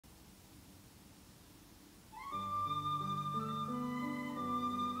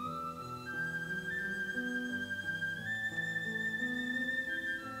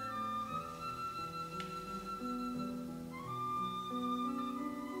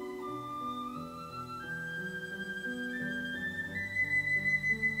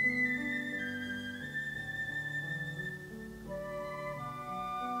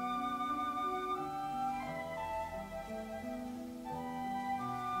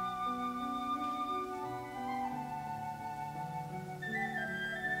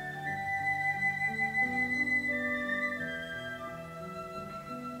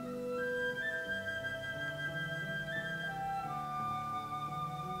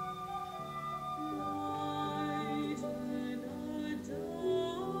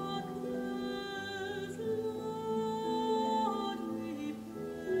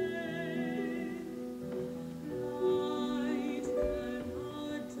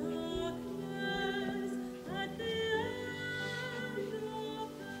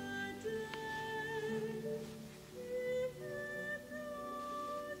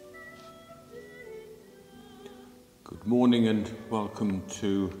morning and welcome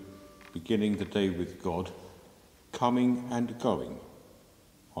to Beginning the Day with God, Coming and Going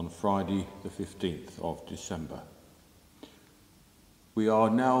on Friday the 15th of December. We are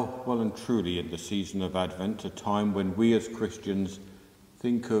now well and truly in the season of Advent, a time when we as Christians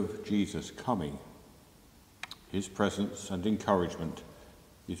think of Jesus coming. His presence and encouragement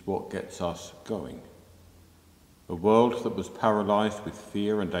is what gets us going. A world that was paralysed with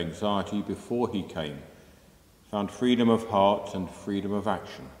fear and anxiety before he came found freedom of heart and freedom of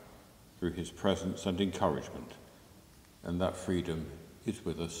action through his presence and encouragement, and that freedom is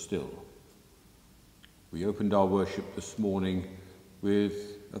with us still. We opened our worship this morning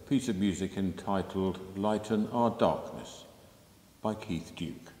with a piece of music entitled Lighten Our Darkness by Keith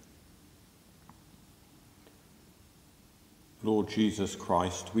Duke. Lord Jesus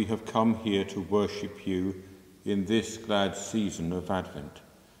Christ, we have come here to worship you in this glad season of Advent,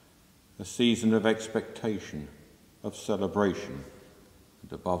 a season of expectation, of celebration,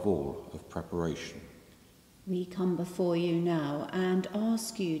 and above all, of preparation. We come before you now and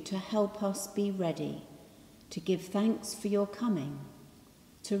ask you to help us be ready, to give thanks for your coming,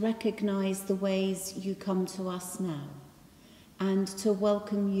 to recognise the ways you come to us now, and to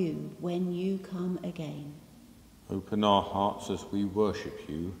welcome you when you come again. Open our hearts as we worship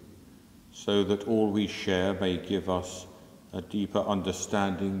you, so that all we share may give us a deeper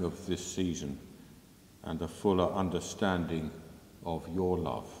understanding of this season and a fuller understanding of your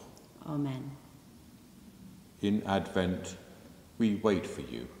love. Amen. In Advent, we wait for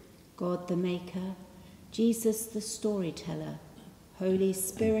you. God the Maker, Jesus the Storyteller, Holy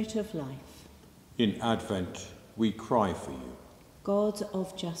Spirit of life. In Advent, we cry for you. God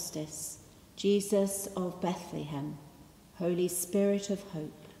of justice, Jesus of Bethlehem, Holy Spirit of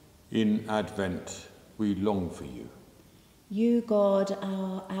hope. In Advent, we long for you. You, God,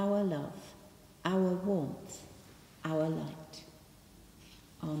 are our love, our warmth, our light.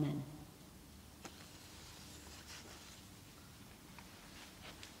 Amen.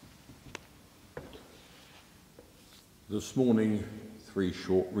 This morning, 3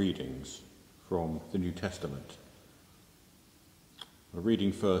 short readings from the New Testament. A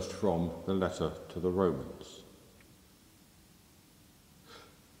reading first from the letter to the Romans.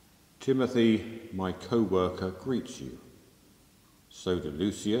 Timothy, my co-worker, greets you. So do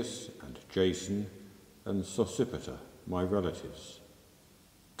Lucius and Jason and Sosipater, my relatives.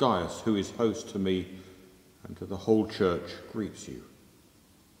 Gaius, who is host to me and to the whole church, greets you.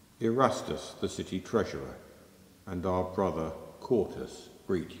 Erastus, the city treasurer, and our brother Quartus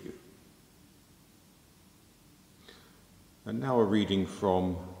greet you. And now a reading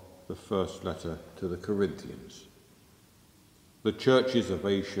from the first letter to the Corinthians. The churches of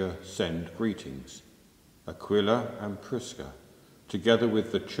Asia send greetings. Aquila and Prisca, together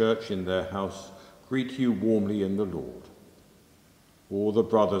with the church in their house, greet you warmly in the Lord. All the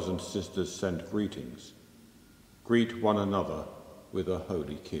brothers and sisters send greetings. Greet one another with a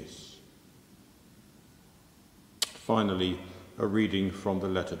holy kiss. Finally, a reading from the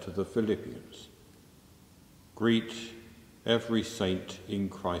letter to the Philippians. Greet every saint in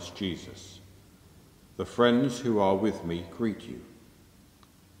Christ Jesus. The friends who are with me greet you.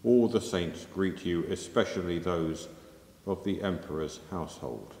 All the saints greet you, especially those of the emperor's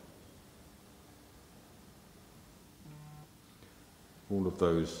household. All of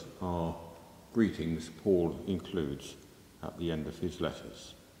those are greetings Paul includes at the end of his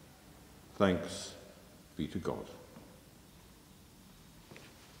letters. Thanks be to God.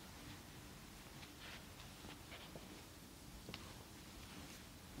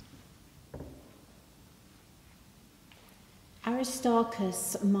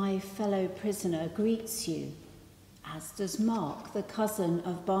 Aristarchus, my fellow prisoner, greets you, as does Mark, the cousin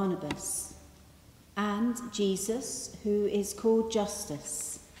of Barnabas, and Jesus, who is called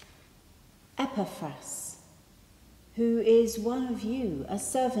Justus. Epaphras, who is one of you, a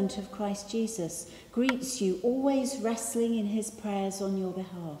servant of Christ Jesus, greets you, always wrestling in his prayers on your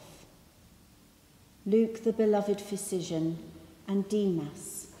behalf. Luke, the beloved physician, and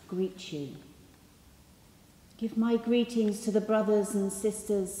Demas greet you. Give my greetings to the brothers and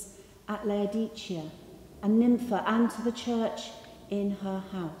sisters at Laodicea and Nympha, and to the church in her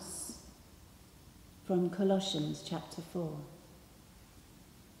house. From Colossians chapter 4.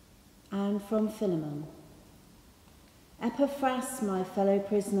 And from Philemon. Epaphras, my fellow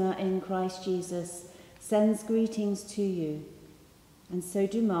prisoner in Christ Jesus, sends greetings to you, and so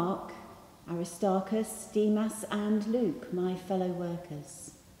do Mark, Aristarchus, Demas, and Luke, my fellow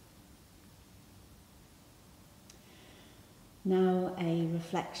workers. Now a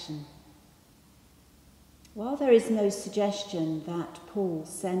reflection. While there is no suggestion that Paul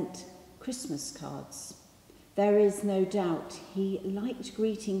sent Christmas cards, There is no doubt he liked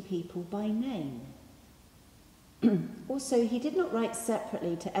greeting people by name. Also, he did not write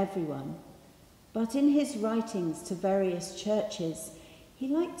separately to everyone, but in his writings to various churches, he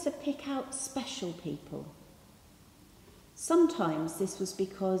liked to pick out special people. Sometimes this was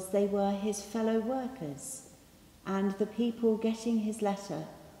because they were his fellow workers, and the people getting his letter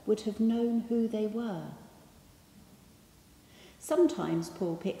would have known who they were. Sometimes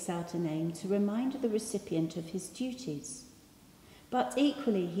Paul picks out a name to remind the recipient of his duties, but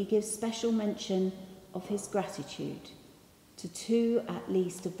equally he gives special mention of his gratitude to 2 at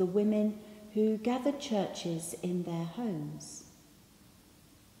least of the women who gathered churches in their homes.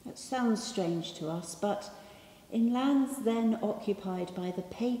 That sounds strange to us, but in lands then occupied by the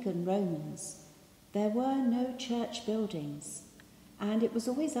pagan Romans, there were no church buildings, and it was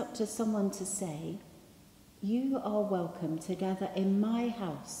always up to someone to say, "You are welcome to gather in my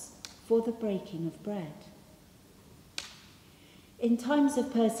house for the breaking of bread." In times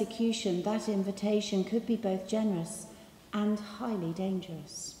of persecution, that invitation could be both generous and highly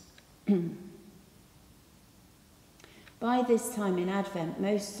dangerous. By this time in Advent,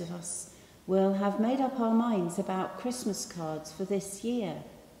 most of us will have made up our minds about Christmas cards for this year.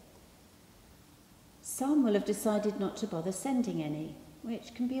 Some will have decided not to bother sending any,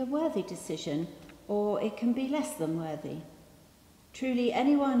 which can be a worthy decision, or it can be less than worthy. Truly,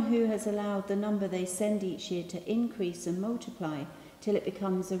 anyone who has allowed the number they send each year to increase and multiply till it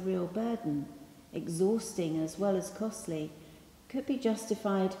becomes a real burden, exhausting as well as costly, could be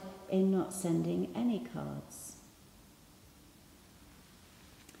justified in not sending any cards.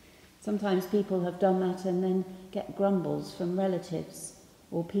 Sometimes people have done that and then get grumbles from relatives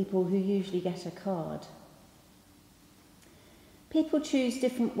or people who usually get a card. People choose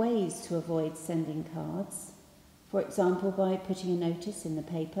different ways to avoid sending cards. For example, by putting a notice in the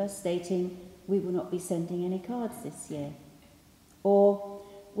paper stating, "We will not be sending any cards this year." Or,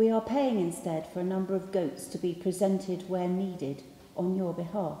 "We are paying instead for a number of goats to be presented where needed on your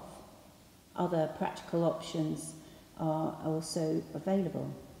behalf." Other practical options are also available.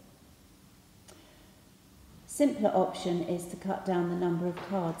 Simpler option is to cut down the number of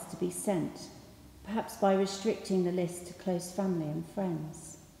cards to be sent, perhaps by restricting the list to close family and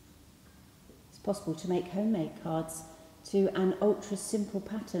friends. It's possible to make homemade cards to an ultra-simple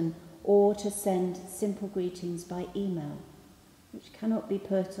pattern or to send simple greetings by email, which cannot be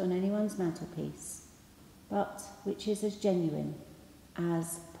put on anyone's mantelpiece, but which is as genuine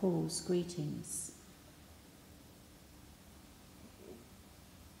as Paul's greetings.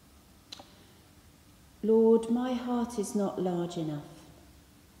 Lord, my heart is not large enough.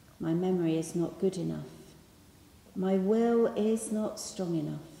 My memory is not good enough. My will is not strong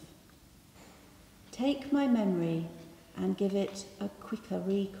enough. Take my memory and give it a quicker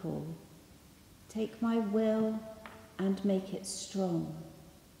recall. Take my will and make it strong,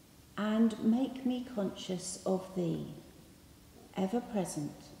 and make me conscious of thee, ever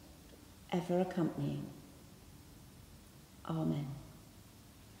present, ever accompanying. Amen.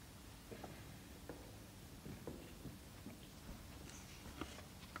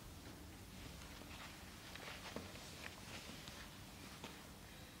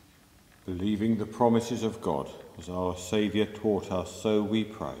 Believing the promises of God, as our Saviour taught us, so we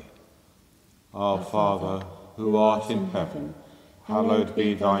pray. Our Father, who art in heaven, hallowed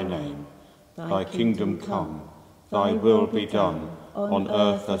be thy name. Thy kingdom come, thy will be done, on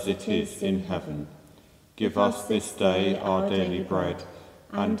earth as it is in heaven. Give us this day our daily bread,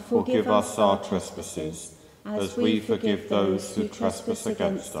 and forgive us our trespasses, as we forgive those who trespass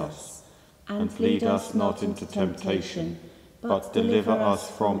against us. And lead us not into temptation, but deliver us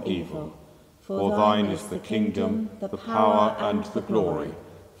from evil. For thine is the kingdom, the power, and the glory,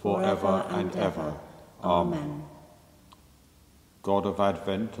 for ever and ever. Amen. God of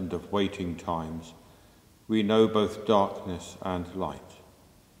Advent and of waiting times, we know both darkness and light.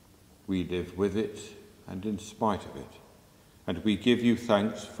 We live with it and in spite of it, and we give you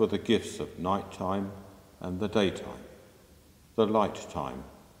thanks for the gifts of night time and the daytime, the light time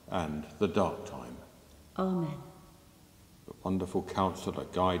and the dark time. Amen. The wonderful Counselor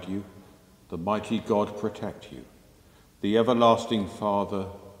guide you, the mighty God protect you, the everlasting Father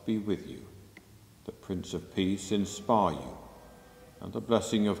be with you, the Prince of Peace inspire you, and the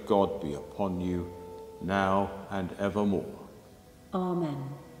blessing of God be upon you now and evermore.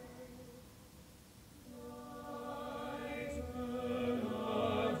 Amen. Light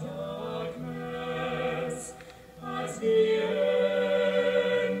of darkness, as he